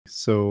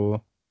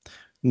So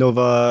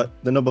the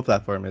Nova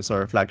platform is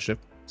our flagship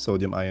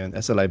sodium-ion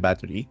SLI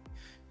battery.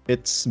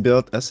 It's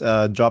built as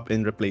a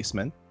drop-in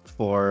replacement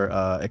for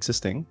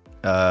existing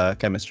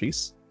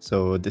chemistries.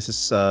 So this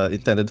is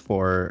intended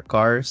for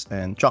cars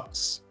and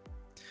trucks.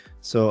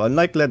 So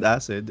unlike lead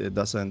acid, it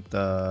doesn't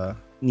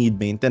need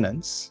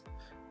maintenance,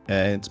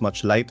 and it's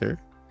much lighter.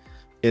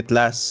 It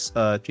lasts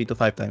 3 to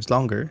 5 times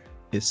longer,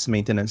 is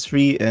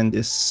maintenance-free, and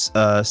is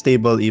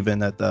stable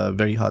even at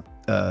very hot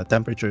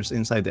temperatures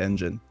inside the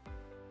engine.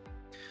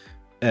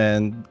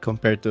 And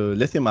compared to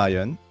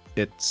lithium-ion,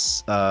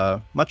 it's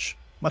much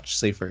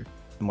safer,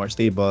 more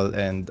stable,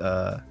 and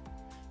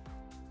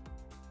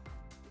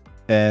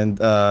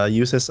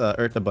uses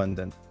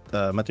earth-abundant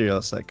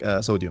materials like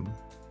sodium.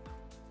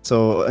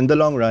 So in the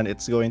long run,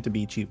 it's going to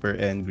be cheaper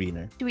and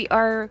greener. We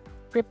are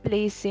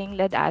replacing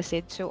lead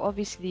acid, so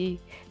obviously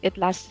it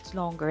lasts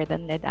longer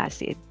than lead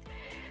acid.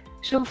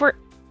 So for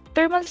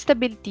thermal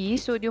stability,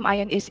 sodium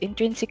ion is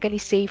intrinsically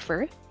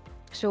safer.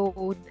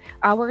 So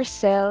our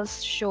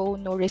cells show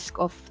no risk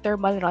of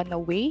thermal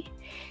runaway.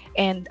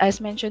 And as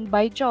mentioned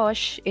by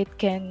Josh, it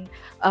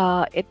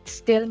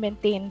still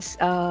maintains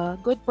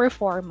good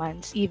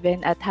performance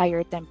even at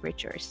higher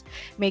temperatures,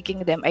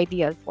 making them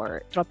ideal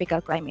for tropical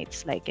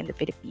climates like in the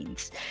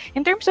Philippines.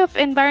 In terms of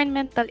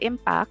environmental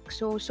impact,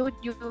 so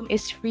sodium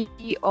is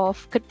free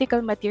of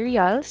critical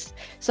materials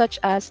such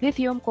as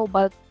lithium,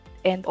 cobalt,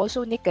 and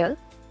also nickel.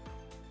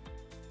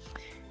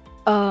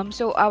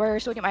 So our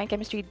sodium ion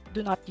chemistry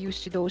do not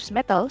use those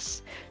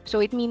metals.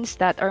 So it means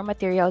that our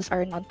materials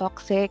are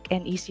non-toxic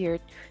and easier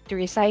to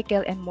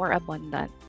recycle and more abundant.